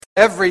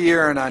Every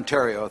year in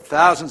Ontario,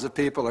 thousands of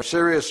people are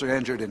seriously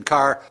injured in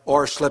car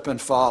or slip and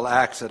fall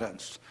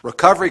accidents.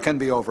 Recovery can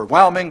be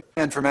overwhelming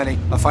and for many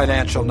a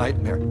financial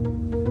nightmare.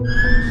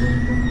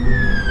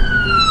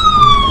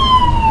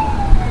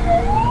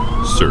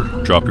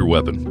 Sir, drop your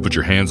weapon, put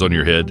your hands on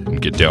your head, and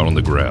get down on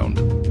the ground.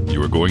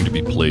 You are going to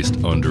be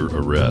placed under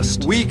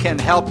arrest. We can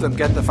help them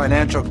get the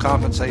financial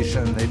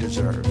compensation they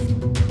deserve.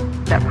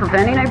 That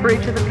preventing a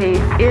breach of the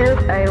peace is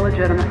a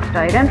legitimate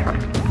state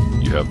interest.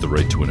 You have the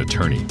right to an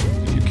attorney.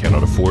 If you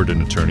cannot afford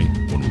an attorney,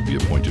 one will be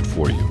appointed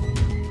for you.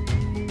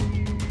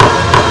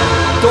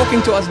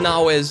 Talking to us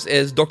now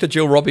is Dr.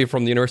 Jill Robbie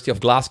from the University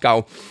of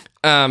Glasgow,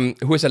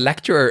 who is a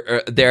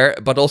lecturer there,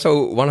 but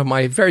also one of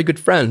my very good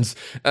friends.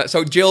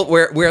 So, Jill,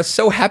 we're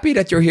so happy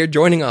that you're here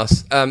joining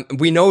us.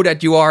 We know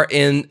that you are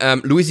in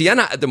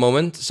Louisiana at the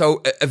moment,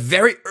 so a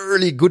very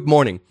early good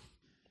morning.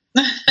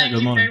 Thank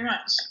you very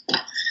much.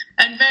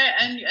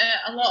 And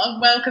a lot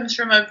of welcomes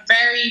from a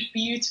very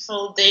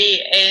beautiful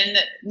day in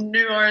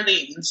New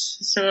Orleans.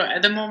 So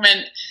at the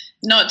moment,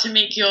 not to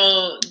make you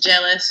all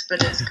jealous,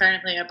 but it's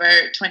currently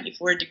about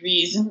 24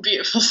 degrees and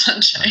beautiful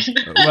sunshine.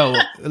 Well,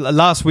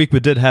 last week we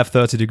did have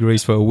 30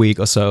 degrees for a week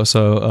or so,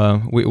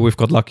 so we've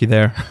got lucky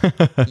there.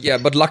 Yeah,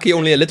 but lucky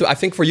only a little. I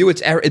think for you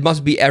it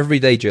must be every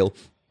day, Jill.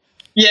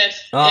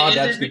 Yes.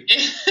 That's good.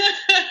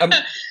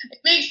 It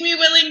makes me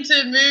willing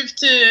to move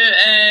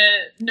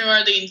to New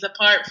Orleans,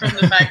 apart from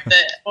the fact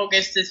that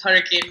August is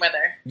hurricane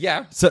weather.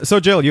 Yeah. So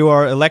Jill, you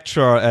are a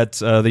lecturer at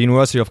the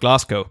University of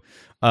Glasgow,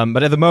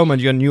 but at the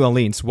moment you're in New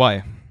Orleans.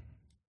 Why?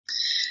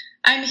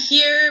 I'm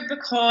here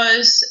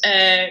because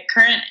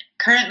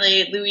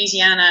currently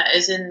Louisiana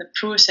is in the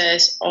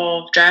process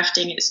of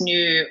drafting its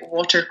new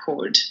water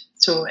code.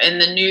 So in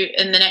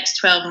the next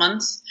 12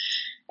 months,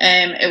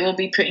 it will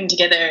be putting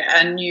together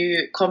a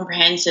new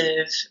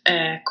comprehensive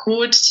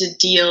code to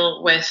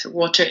deal with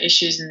water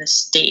issues in the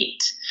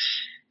state.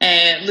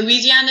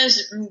 Louisiana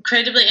is an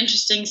incredibly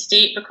interesting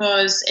state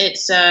because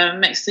it's a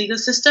mixed legal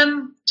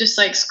system, just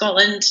like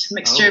Scotland,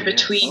 mixture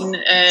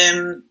between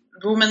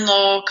Roman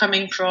law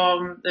coming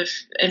from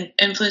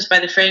influenced by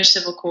the French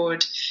Civil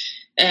Code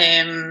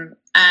and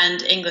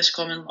English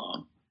common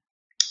law.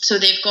 So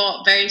they've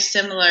got very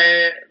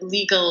similar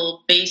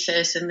legal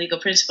basis and legal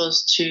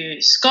principles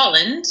to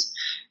Scotland,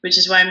 which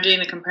is why I'm doing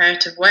the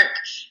comparative work.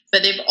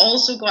 But they've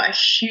also got a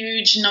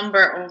huge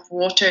number of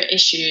water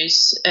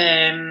issues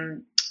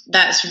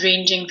that's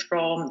ranging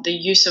from the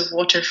use of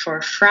water for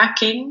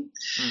fracking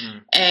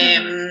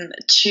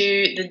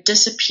to the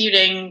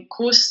disappearing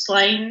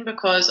coastline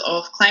because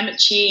of climate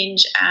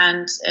change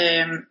and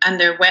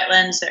their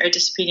wetlands that are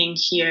disappearing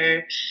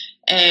here.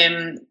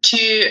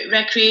 To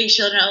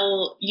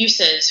recreational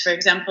uses. For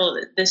example,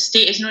 the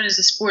state is known as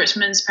a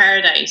sportsman's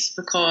paradise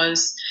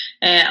because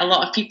a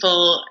lot of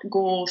people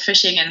go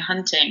fishing and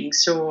hunting.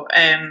 So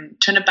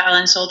trying to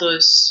balance all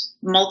those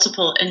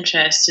multiple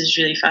interests is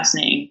really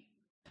fascinating.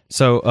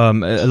 So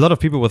a lot of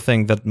people would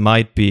think that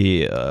might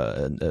be,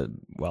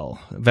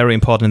 very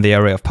important in the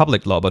area of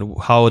public law, but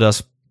how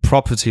does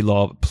property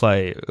law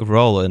play a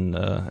role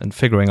in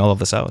figuring all of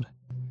this out?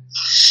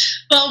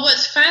 Well,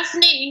 what's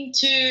fascinating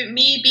to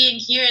me being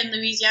here in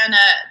Louisiana,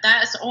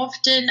 that's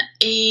often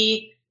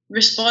a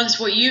response.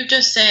 What you've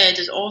just said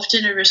is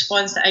often a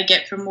response that I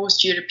get from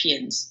most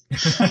Europeans.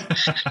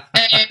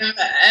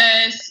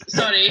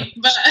 Sorry,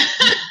 but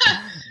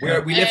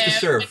we live to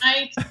serve,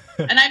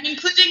 and I'm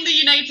including the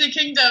United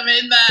Kingdom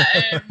in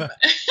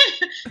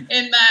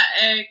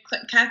that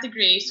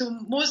category. So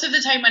most of the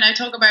time when I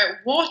talk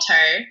about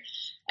water.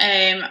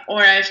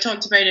 Or I've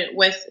talked about it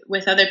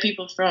with other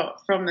people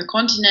from the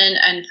continent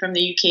and from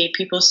the UK,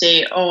 people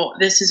say, oh,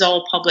 this is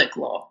all public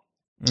law.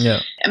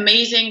 Yeah.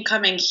 Amazing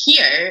coming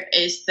here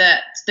is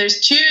that there's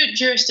two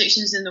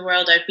jurisdictions in the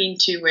world I've been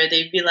to where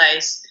they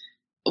realise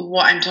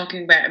what I'm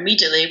talking about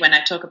immediately when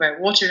I talk about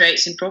water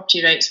rights and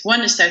property rights.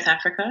 One is South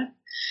Africa,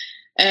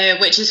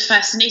 which is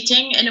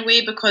fascinating in a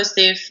way because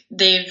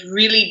they've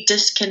really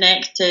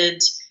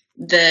disconnected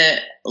the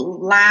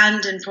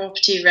land and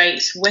property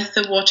rights with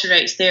the water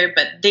rights there,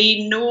 but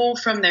they know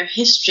from their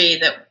history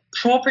that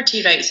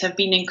property rights have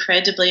been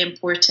incredibly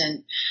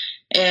important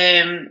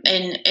in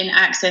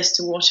access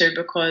to water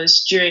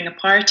because during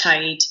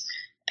apartheid,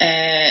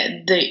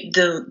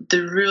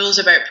 the rules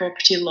about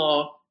property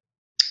law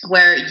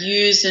were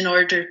used in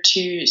order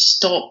to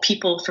stop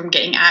people from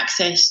getting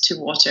access to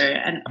water,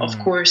 and of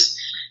course,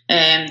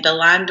 the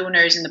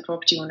landowners and the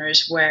property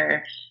owners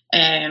were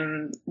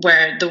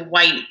the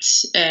white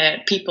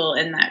people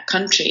in that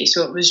country.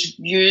 So it was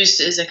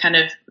used as a kind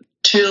of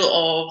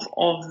tool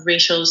of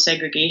racial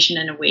segregation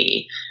in a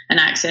way and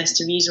access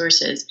to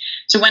resources.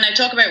 So when I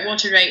talk about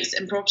water rights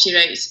and property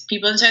rights,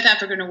 people in South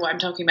Africa know what I'm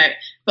talking about.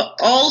 But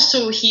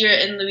also here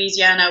in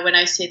Louisiana, when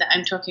I say that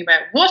I'm talking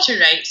about water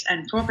rights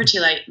and property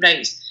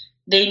rights,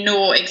 they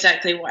know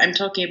exactly what I'm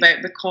talking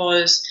about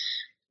because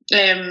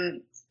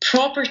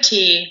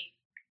property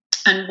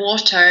and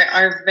water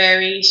are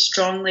very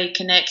strongly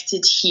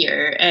connected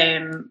here.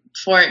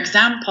 For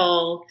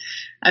example,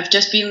 I've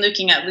just been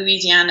looking at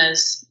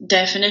Louisiana's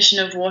definition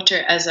of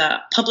water as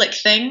a public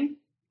thing.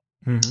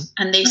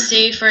 And they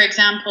say, for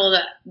example,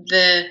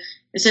 that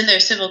it's in their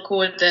civil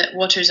code that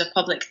water is a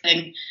public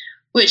thing,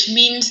 which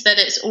means that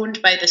it's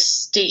owned by the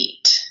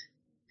state.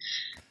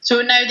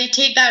 So now they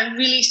take that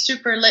really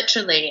super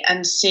literally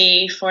and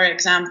say, for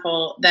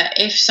example, that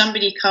if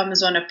somebody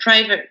comes on a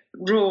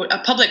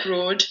public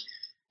road,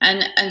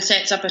 and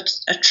sets up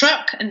a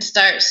truck and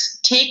starts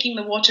taking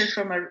the water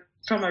from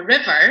a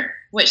river,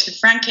 which the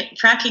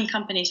fracking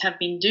companies have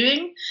been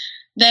doing,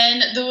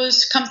 then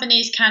those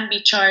companies can be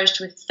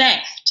charged with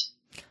theft.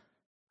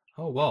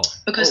 Oh, wow.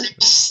 Because they're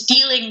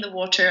stealing the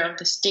water of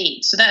the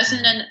state. So that's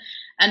in an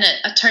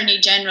Attorney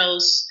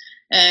General's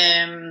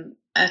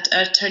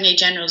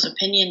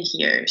opinion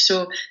here.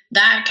 So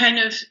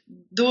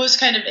those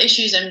kind of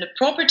issues and the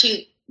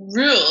property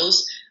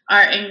rules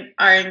are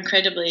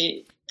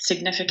incredibly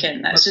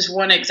significant. That's just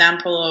one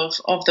example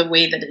of the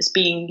way that it's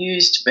being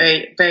used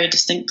very, very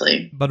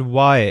distinctly. But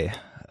why?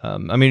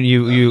 I mean,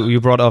 you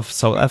brought up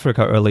South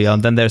Africa earlier,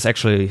 and then there's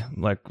actually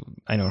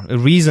a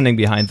reasoning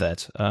behind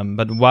that.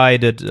 But why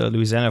did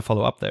Louisiana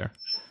follow up there?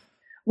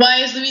 Why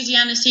is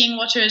Louisiana seeing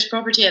water as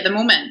property at the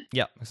moment?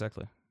 Yeah,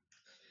 exactly.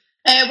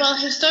 Well,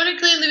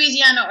 historically,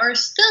 Louisiana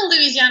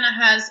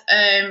has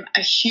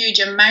a huge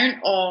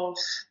amount of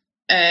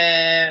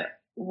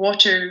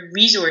water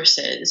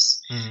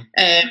resources.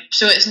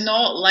 So it's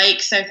not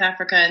like South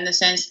Africa in the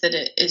sense that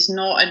it is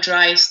not a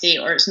dry state,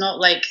 or it's not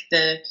like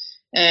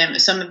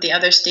some of the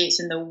other states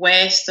in the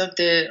west of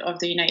the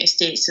United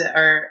States that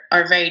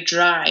are very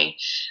dry.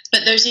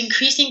 But there's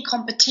increasing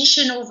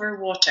competition over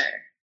water.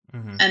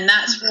 And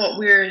that's what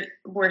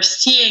we're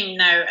seeing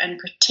now, and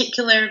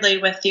particularly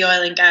with the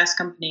oil and gas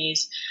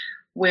companies,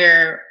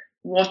 where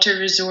water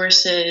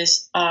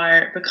resources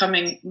are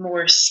becoming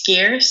more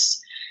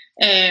scarce.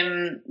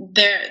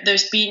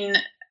 There's been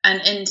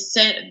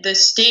the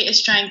state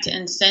is trying to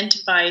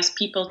incentivize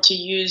people to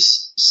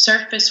use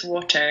surface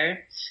water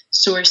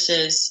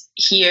sources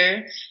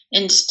here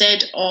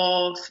instead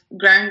of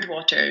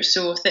groundwater.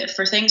 So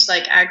for things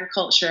like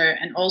agriculture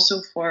and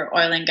also for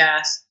oil and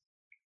gas,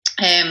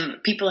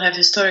 people have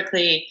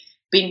historically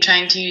been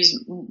trying to use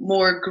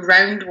more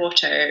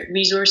groundwater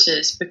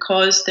resources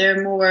because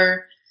they're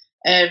more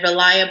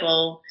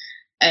reliable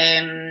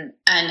and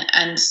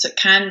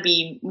can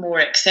be more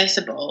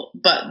accessible,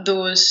 but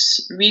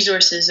those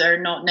resources are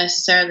not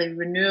necessarily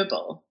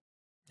renewable.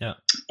 Yeah.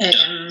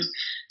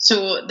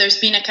 So there's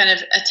been a kind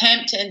of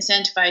attempt to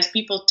incentivize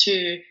people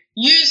to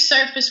use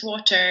surface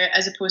water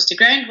as opposed to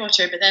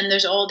groundwater, but then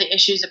there's all the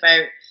issues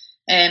about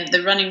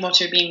the running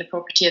water being the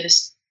property of the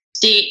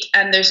state,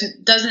 and there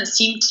doesn't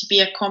seem to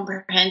be a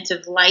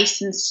comprehensive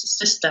license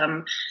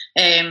system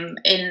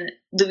in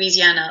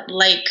Louisiana.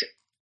 Like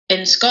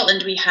in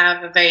Scotland, we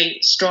have a very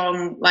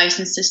strong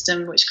license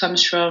system which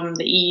comes from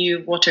the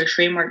EU Water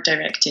Framework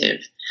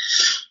Directive,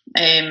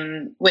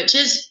 which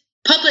is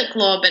public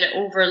law, but it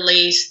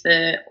overlays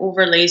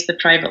the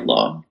private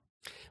law.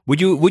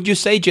 Would you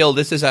say, Jill,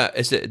 this is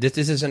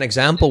an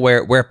example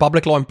where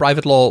public law and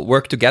private law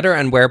work together,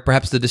 and where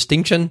perhaps the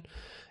distinction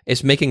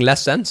is making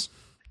less sense?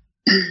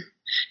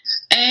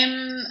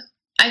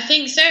 I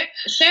think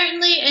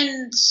certainly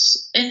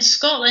in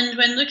Scotland,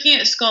 when looking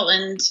at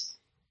Scotland,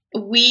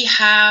 we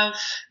have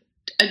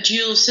a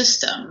dual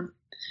system.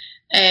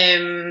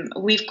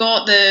 We've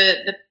got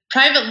the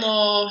private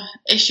law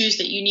issues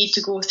that you need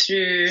to go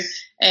through,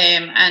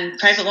 and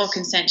private law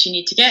consents you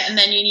need to get, and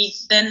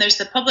then there's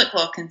the public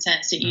law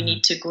consents that you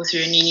need to go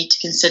through and you need to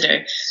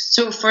consider.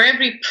 So for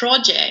every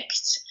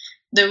project,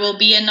 there will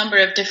be a number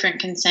of different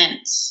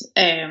consents.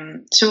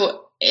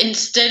 So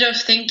instead of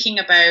thinking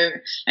about,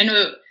 I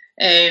know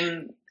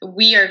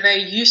we are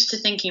very used to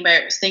thinking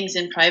about things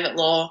in private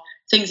law,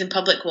 things in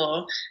public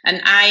law,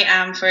 and I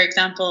am, for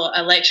example,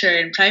 a lecturer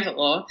in private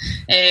law,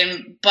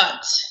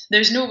 but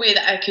there's no way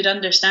that I could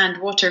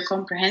understand water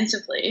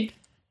comprehensively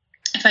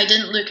if I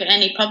didn't look at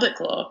any public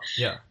law.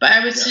 Yeah. But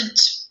I would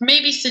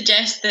maybe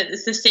suggest that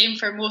it's the same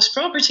for most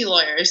property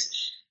lawyers,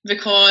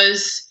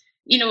 because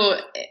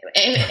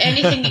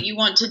anything that you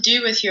want to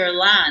do with your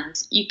land,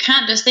 you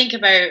can't just think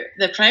about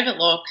the private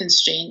law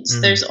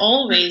constraints. There's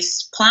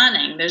always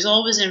planning. There's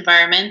always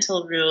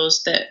environmental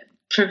rules that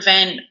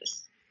prevent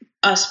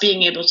us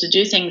being able to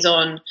do things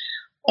on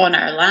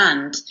our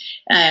land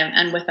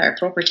and with our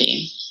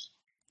property.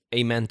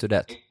 Amen to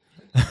that.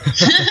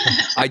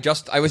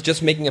 I was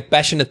just making a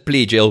passionate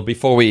plea, Jill,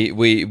 before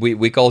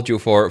we called you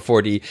for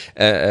the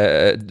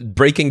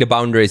breaking the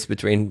boundaries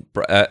between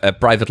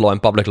private law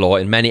and public law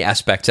in many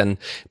aspects, and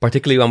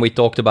particularly when we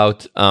talked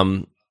about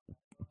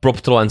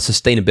property law and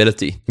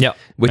sustainability,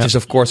 which is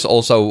of course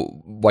also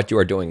what you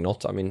are doing.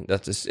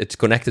 It's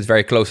connected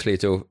very closely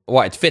to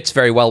it fits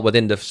very well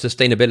within the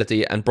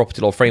sustainability and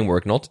property law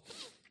framework, not?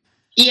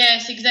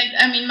 Yes, exactly.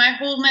 I mean, my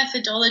whole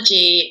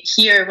methodology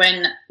here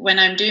when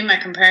I'm doing my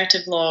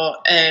comparative law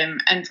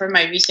and for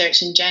my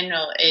research in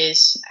general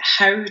is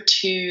how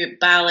to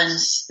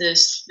balance the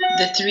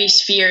three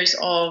spheres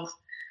of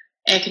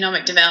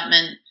economic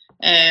development,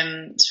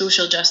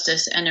 social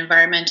justice, and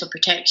environmental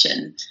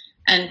protection.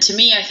 And to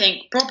me, I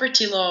think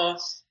property law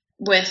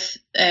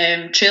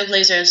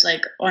trailblazers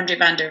like Andre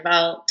van der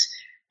Walt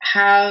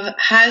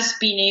has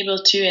been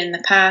able to in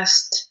the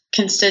past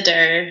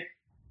consider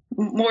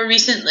more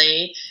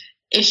recently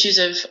issues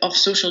of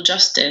social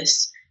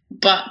justice,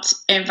 but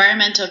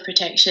environmental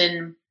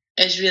protection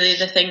is really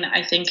the thing that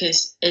I think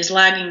is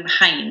lagging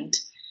behind.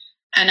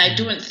 And I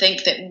don't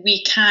think that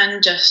we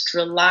can just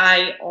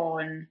rely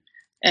on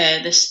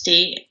the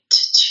state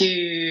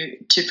to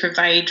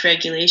provide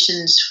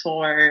regulations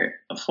for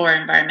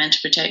environmental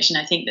protection.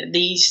 I think that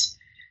these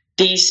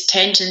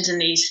tensions in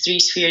these three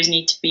spheres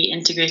need to be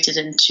integrated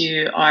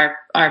into our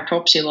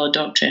property law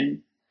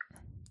doctrine.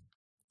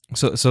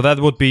 So that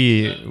would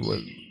be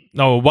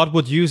what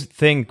would you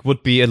think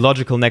would be a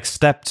logical next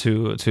step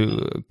to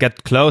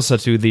get closer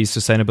to these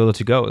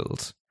sustainability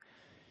goals?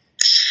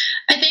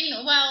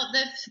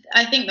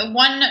 I think the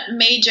one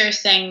major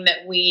thing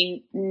that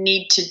we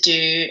need to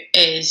do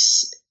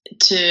is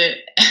to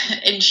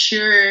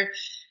ensure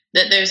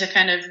that there's a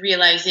kind of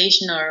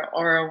realization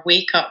or a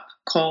wake up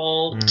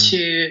call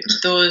to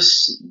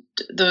those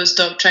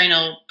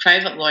doctrinal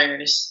private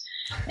lawyers.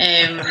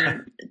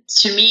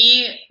 To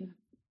me,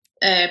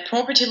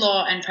 property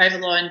law and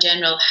private law in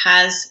general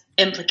has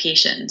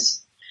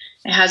implications.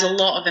 It has a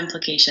lot of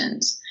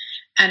implications.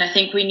 And I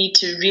think we need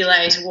to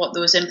realize what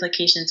those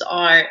implications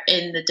are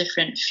in the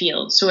different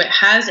fields. So it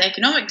has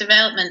economic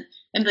development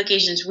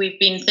implications. We've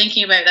been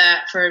thinking about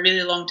that for a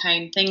really long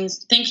time.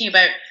 Thinking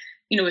about,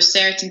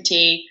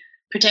 certainty,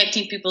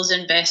 protecting people's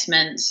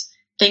investments,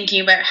 thinking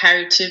about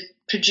how to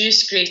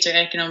produce greater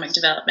economic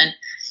development.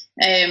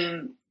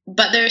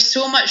 But there's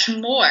so much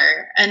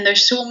more, and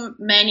there's so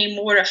many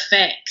more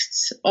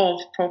effects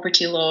of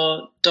property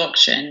law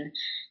doctrine.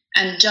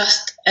 And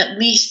just at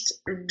least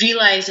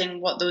realizing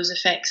what those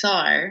effects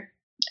are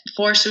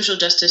for social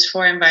justice,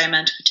 for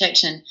environmental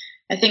protection,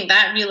 I think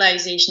that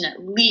realization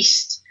at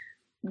least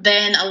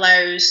then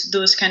allows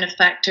those kind of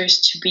factors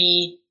to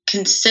be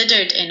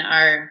considered in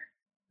our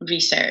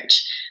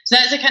research. So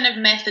that's a kind of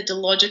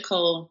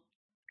methodological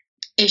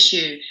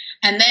issue.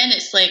 And then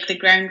it's like the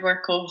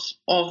groundwork of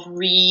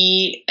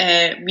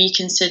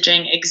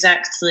reconsidering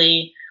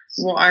exactly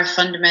what our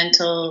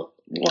fundamental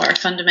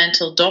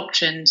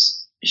doctrines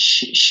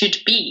should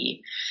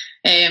be.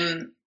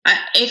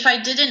 If I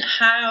didn't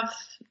have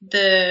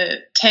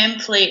the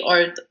template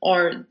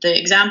or the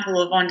example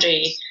of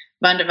Andre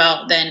van der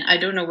Walt, then I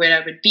don't know where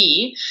I would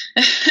be.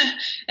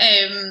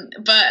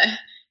 But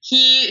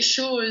he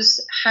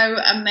shows how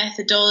a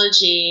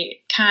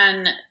methodology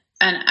can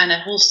and a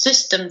whole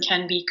system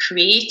can be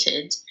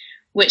created,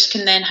 which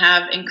can then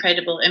have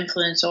incredible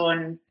influence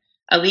on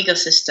a legal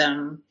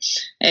system.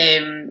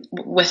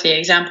 With the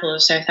example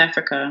of South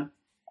Africa.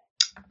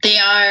 They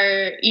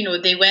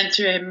went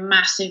through a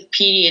massive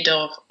period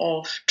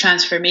of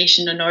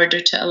transformation in order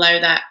to allow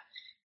that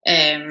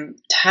to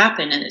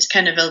happen. And it's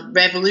kind of a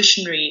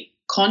revolutionary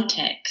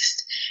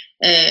context.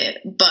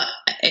 But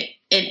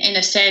in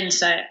a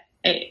sense,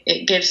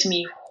 it gives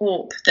me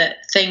hope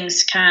that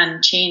things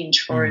can change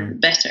for the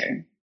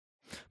better.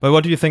 But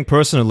what do you think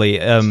personally?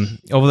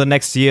 Over the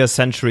next years,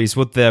 centuries,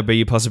 would there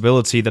be a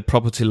possibility that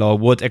property law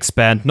would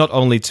expand not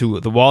only to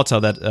the water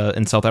that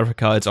in South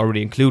Africa it's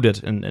already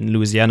included in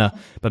Louisiana,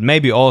 but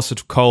maybe also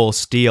to coal,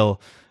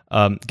 steel,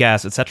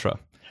 gas, etc.?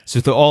 So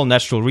to all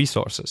natural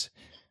resources?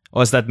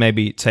 Or is that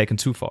maybe taken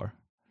too far?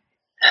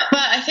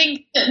 Well, I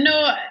think,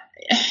 no,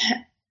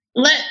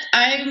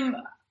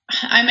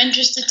 I'm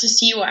interested to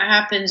see what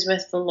happens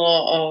with the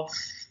law of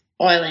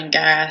oil and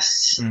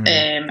gas,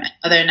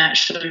 other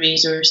natural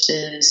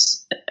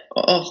resources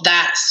of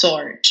that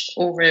sort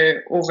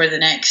over the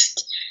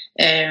next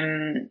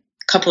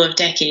couple of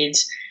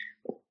decades.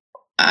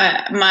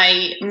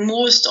 My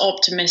most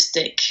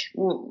optimistic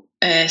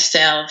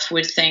self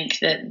would think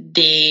that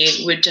they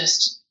would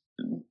just,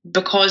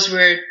 because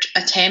we're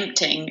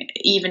attempting,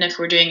 even if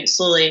we're doing it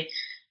slowly,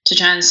 to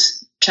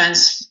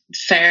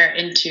transfer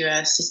into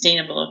a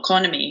sustainable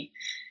economy,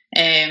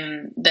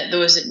 that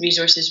those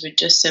resources would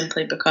just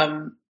simply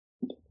become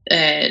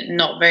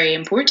not very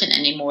important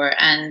anymore,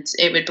 and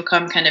it would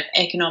become kind of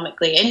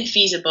economically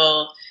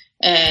infeasible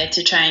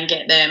to try and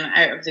get them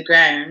out of the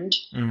ground,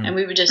 and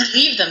we would just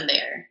leave them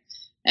there.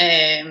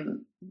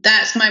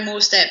 That's my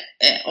most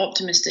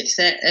optimistic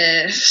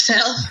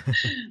self.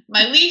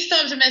 My least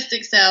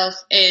optimistic self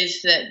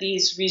is that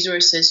these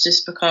resources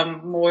just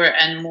become more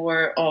and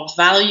more of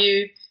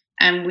value,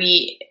 and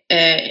we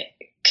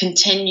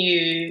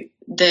continue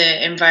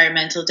the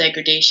environmental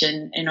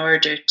degradation in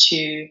order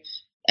to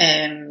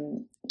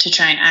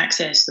try and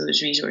access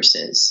those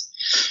resources.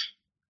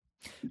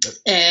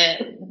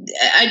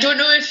 I don't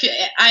know if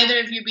either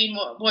of you been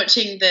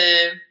watching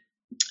the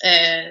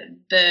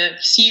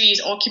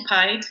series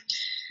Occupied.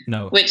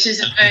 No. Which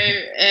is about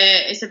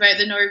it's about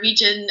the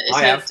Norwegian.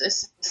 It's a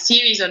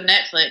series on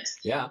Netflix.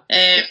 Yeah.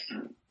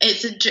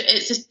 It's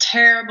a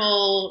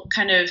terrible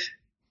kind of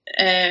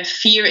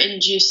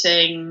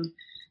fear-inducing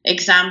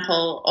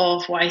example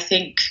of what I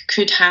think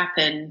could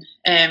happen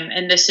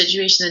in this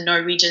situation. The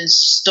Norwegians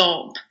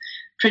stop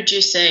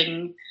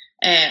producing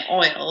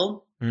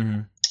oil,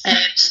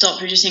 stop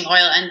producing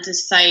oil and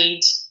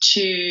decide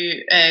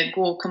to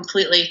go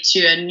completely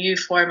to a new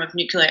form of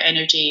nuclear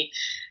energy.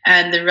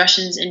 And the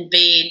Russians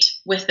invade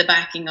with the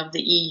backing of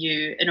the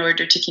EU in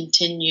order to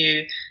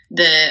continue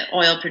the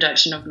oil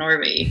production of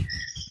Norway.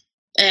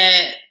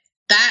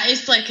 That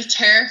is like a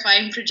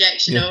terrifying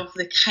projection of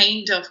the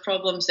kind of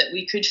problems that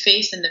we could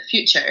face in the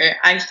future,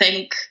 I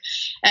think.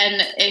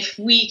 And if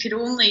we could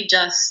only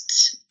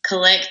just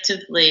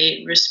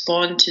collectively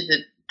respond to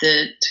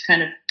the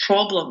kind of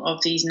problem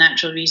of these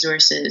natural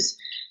resources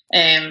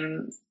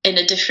in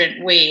a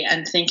different way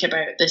and think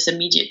about this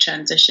immediate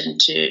transition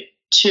to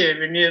a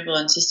renewable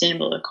and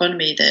sustainable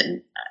economy,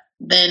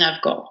 then I've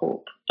got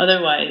hope.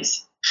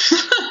 Otherwise,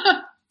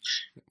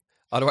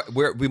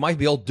 we might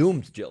be all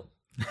doomed, Jill.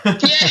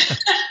 Yeah.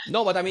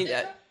 No, but I mean,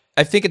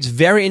 I think it's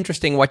very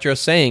interesting what you're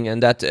saying,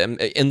 and that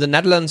in the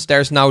Netherlands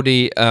there's now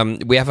there's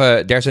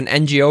an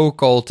NGO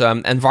called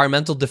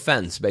Environmental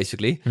Defense,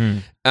 basically,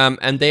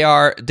 and they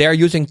are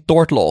using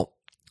tort law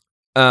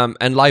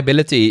and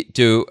liability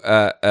to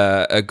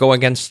go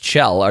against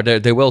Shell, or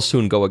they will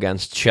soon go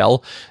against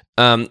Shell.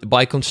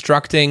 By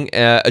constructing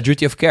a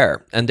duty of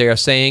care. And they are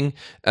saying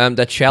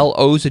that Shell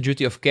owes a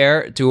duty of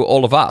care to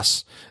all of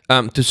us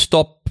to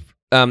stop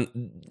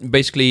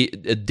basically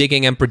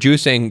digging and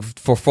producing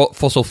for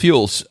fossil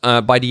fuels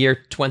by the year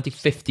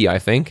 2050, I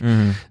think.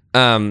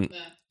 And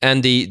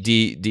they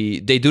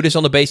do this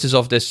on the basis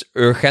of this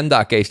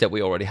Urgenda case that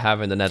we already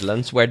have in the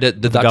Netherlands, where the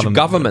Dutch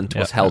government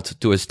was held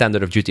to a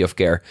standard of duty of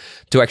care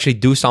to actually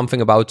do something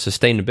about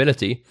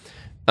sustainability.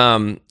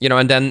 And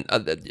then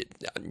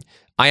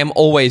I am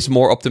always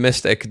more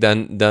optimistic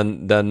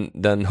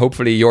than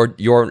hopefully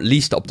your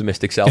least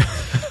optimistic self.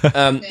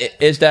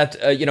 Is that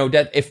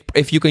that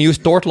if you can use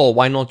tort law,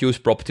 why not use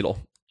property law?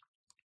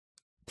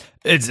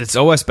 It's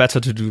always better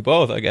to do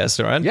both, I guess,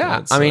 right?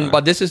 Yeah,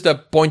 but this is the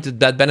point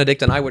that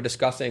Benedict and I were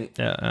discussing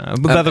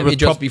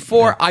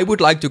before. I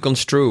would like to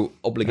construe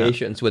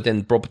obligations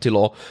within property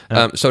law,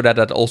 so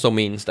that also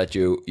means that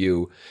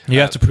you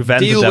have to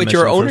prevent deal the with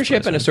your damage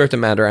ownership in a certain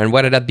manner, and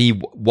whether that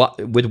be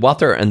with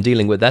water and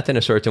dealing with that in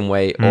a certain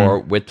way,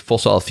 or with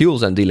fossil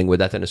fuels and dealing with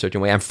that in a certain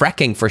way, and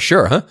fracking for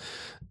sure, huh?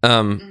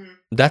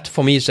 That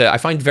for me is I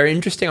find very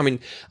interesting. I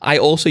mean, I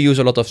also use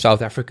a lot of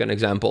South African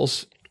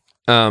examples.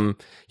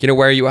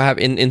 Where you have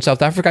in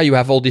South Africa, you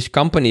have all these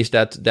companies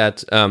that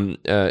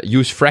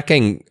use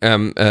fracking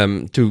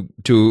to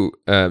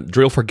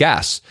drill for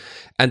gas,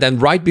 and then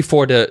right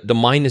before the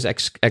mine is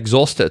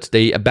exhausted,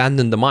 they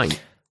abandon the mine.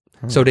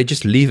 So they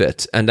just leave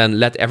it and then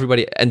let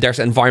everybody. And there's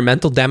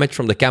environmental damage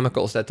from the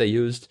chemicals that they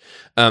used.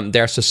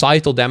 There's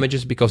societal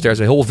damages because there's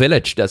a whole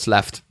village that's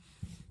left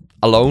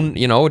alone,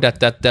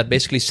 that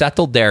basically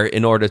settled there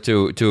in order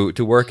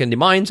to work in the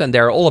mines, and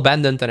they're all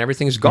abandoned and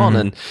everything's gone,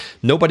 and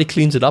nobody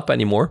cleans it up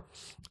anymore.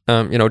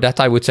 That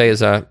I would say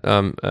is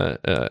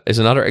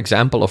another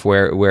example of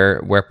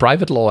where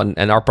private law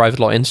and our private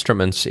law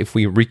instruments, if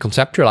we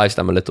reconceptualize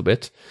them a little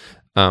bit,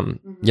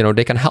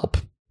 they can help.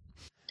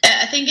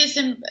 I think I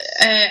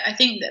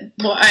think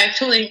I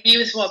totally agree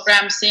with what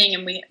Bram's saying,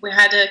 and we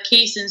had a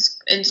case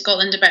in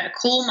Scotland about a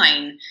coal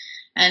mine.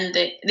 And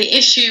the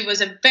issue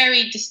was a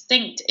very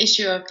distinct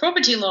issue of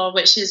property law,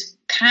 which is,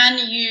 can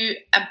you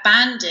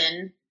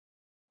abandon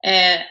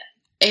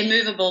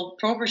immovable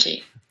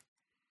property?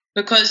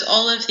 Because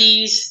all of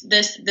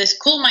this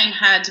coal mine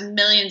had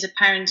millions of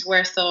pounds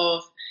worth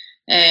of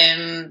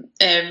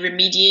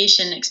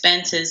remediation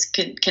expenses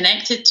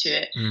connected to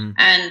it.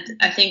 And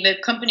I think the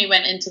company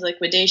went into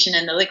liquidation,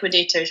 and the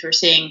liquidators were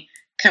saying,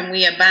 can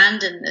we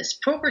abandon this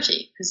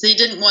property? Because they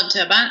didn't want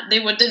to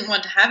didn't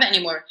want to have it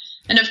anymore.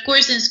 And of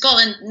course, in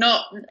Scotland,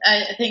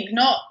 I think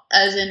not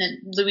as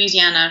in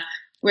Louisiana,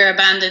 where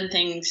abandoned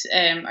things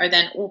are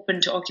then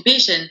open to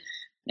occupation.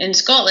 In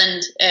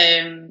Scotland,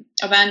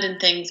 abandoned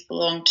things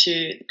belong to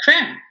the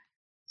Crown.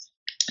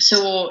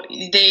 So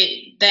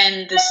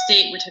the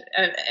state would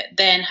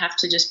then have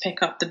to just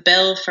pick up the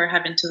bill for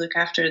having to look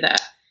after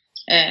that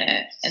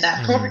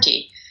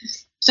property.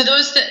 So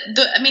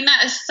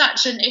that is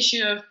such an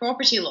issue of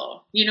property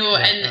law,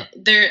 and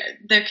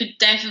there could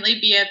definitely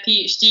be a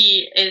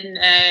PhD in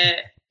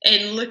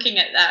looking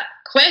at that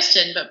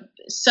question, but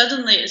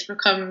suddenly it's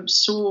become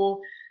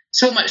so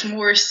much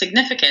more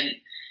significant.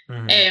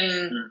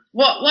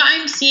 What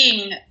I'm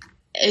seeing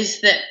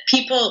is that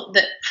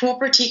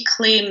property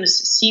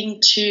claims seem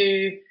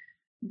to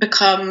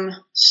become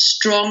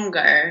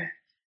stronger,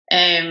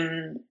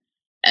 and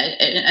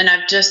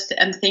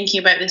I'm thinking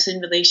about this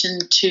in relation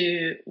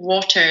to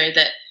water,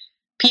 that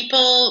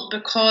people,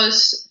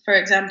 because, for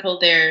example,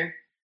 their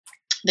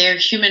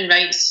human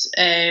rights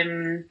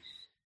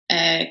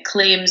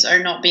claims are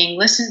not being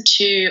listened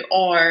to,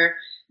 or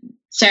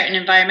certain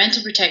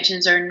environmental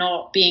protections are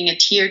not being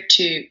adhered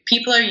to,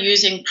 people are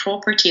using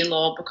property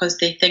law because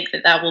they think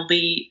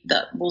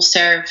that will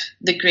serve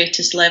the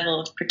greatest level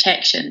of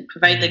protection,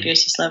 provide the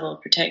greatest level of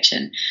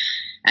protection.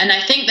 And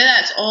I think that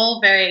that's all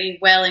very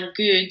well and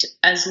good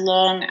as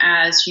long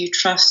as you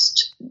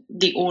trust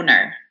the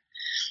owner.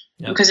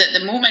 Yep. Because at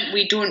the moment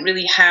we don't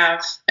really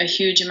have a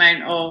huge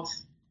amount of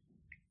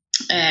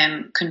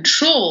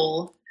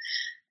control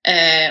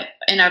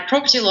in our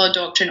property law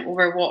doctrine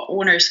over what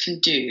owners can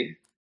do.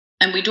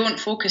 And we don't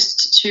focus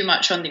too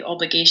much on the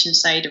obligation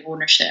side of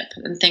ownership,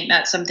 and think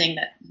that's something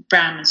that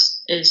BRAM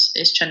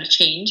is trying to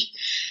change.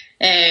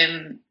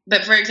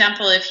 But for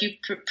example, if you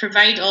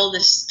provide all the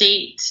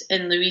state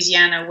in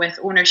Louisiana with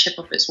ownership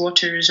of its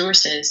water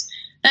resources,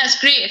 that's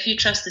great if you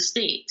trust the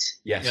state.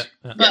 Yes.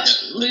 Yeah.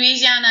 But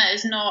Louisiana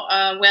is not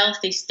a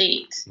wealthy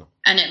state,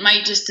 and it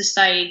might just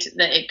decide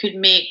that it could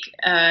make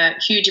a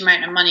huge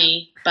amount of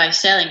money by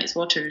selling its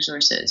water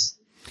resources.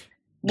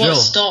 What Jill.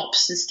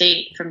 stops the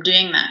state from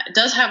doing that? It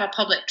does have a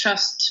public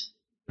trust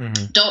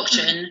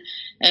doctrine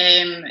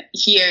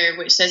here,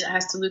 which says it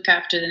has to look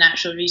after the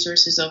natural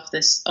resources of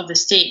the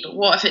state. But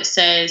what if it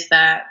says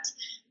that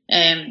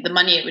the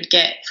money it would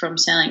get from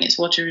selling its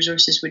water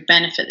resources would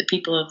benefit the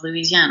people of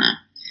Louisiana?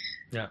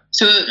 Yeah.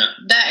 So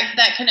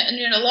that kind of,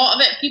 a lot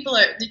of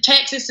it,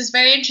 Texas is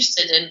very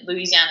interested in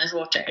Louisiana's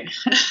water.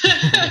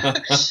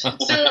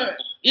 So,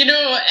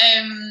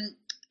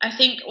 I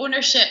think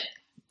ownership,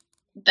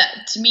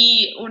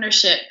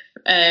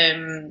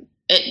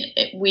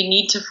 we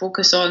need to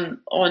focus on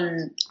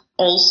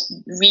also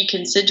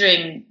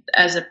reconsidering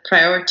as a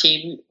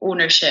priority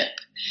ownership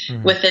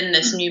within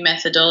this new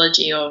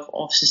methodology of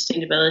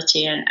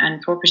sustainability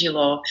and property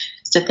law,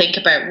 to think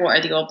about what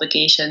are the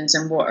obligations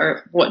and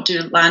what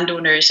do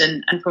landowners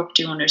and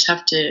property owners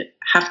have to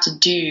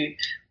do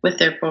with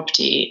their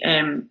property,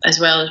 as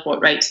well as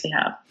what rights they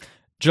have.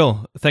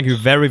 Jill, thank you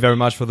very, very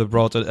much for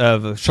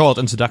the short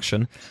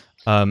introduction.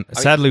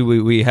 Sadly,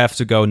 we have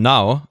to go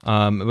now,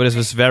 but it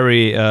was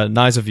very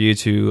nice of you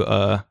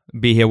to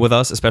be here with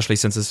us, especially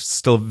since it's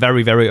still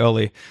very, very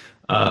early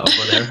over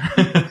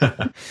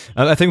there.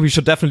 I think we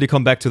should definitely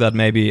come back to that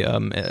maybe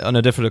on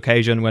a different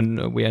occasion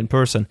when we're in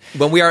person.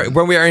 When we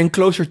are in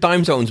closer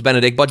time zones,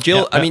 Benedict. But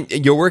Jill, I mean,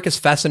 your work is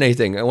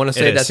fascinating. I want to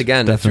say that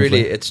again.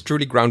 Definitely. It's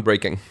truly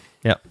groundbreaking.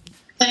 Yeah.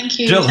 Thank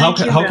you. Jill, how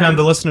can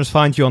the listeners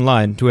find you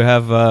online? Do we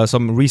have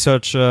some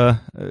research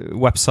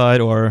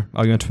website, or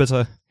are you on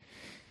Twitter?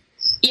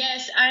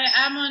 Yes, I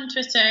am on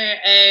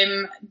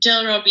Twitter,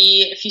 Jill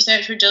Robbie, if you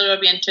search for Jill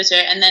Robbie on Twitter.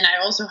 And then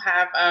I also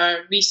have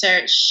a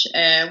research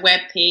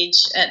webpage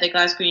at the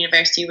Glasgow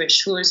University, which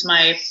shows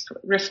my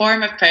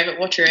reform of private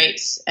water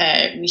rights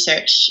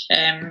research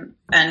and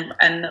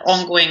the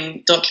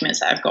ongoing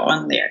documents that I've got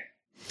on there.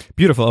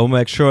 Beautiful. I'll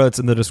make sure it's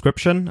in the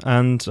description.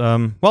 And,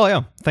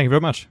 thank you very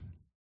much.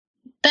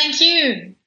 Thank you.